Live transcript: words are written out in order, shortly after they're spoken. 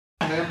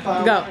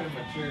Go.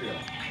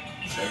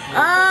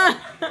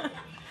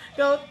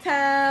 Go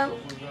time.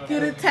 Do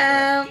the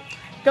time.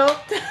 Go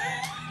time.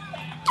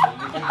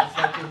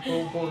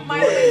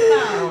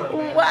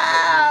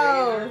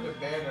 Wow.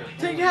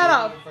 Take your hat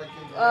off.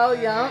 Oh,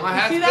 yeah. My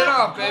hat's been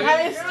off, baby.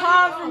 It's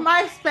Tom from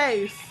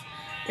Myspace.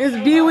 It's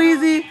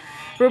B-Weezy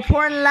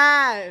reporting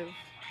live.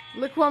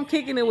 Look who I'm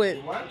kicking it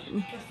with. What?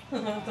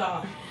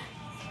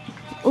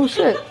 Oh,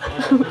 shit.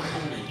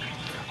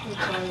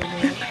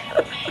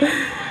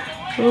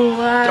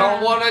 Wow.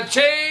 Don't wanna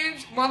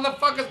change,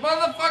 motherfuckers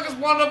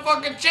wanna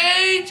fucking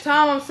change.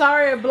 Tom, I'm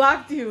sorry I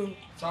blocked you.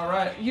 It's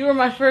alright. You were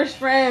my first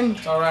friend.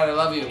 It's alright, I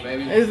love you,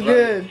 baby. It's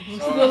good.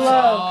 It's good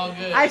love. All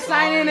good. I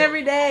sign in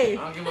every day.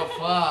 I don't give a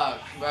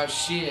fuck about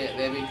shit,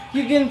 baby.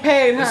 You getting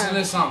paid, huh? Listen to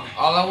this song.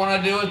 All I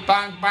wanna do is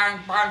bang, bang,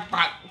 bang,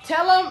 bang.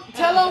 Tell them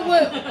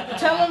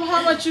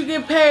how much you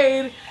get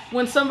paid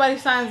when somebody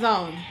signs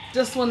on.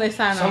 Just when they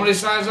sign Somebody on.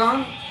 signs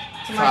on?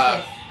 To my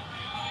face.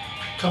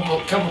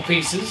 Couple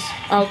pieces.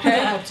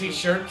 Okay. Couple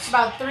t-shirts.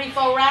 About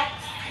 3-4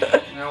 racks.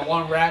 You know,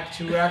 1 rack,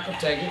 2 rack, I'll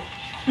take it.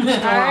 All Come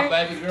on, right.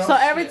 baby girl. So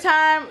every Shit.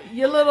 time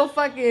your little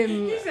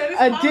fucking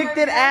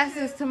addicted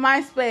asses to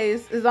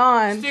MySpace is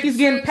on, Sticks he's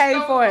getting and paid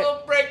stones for it.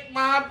 will break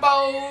my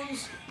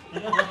bones.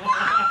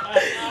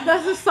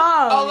 That's a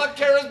song. All I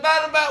care is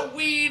about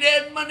weed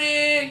and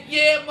money.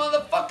 Yeah,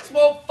 motherfuckers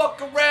won't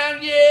fuck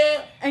around,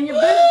 yeah. And your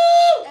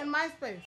business and MySpace.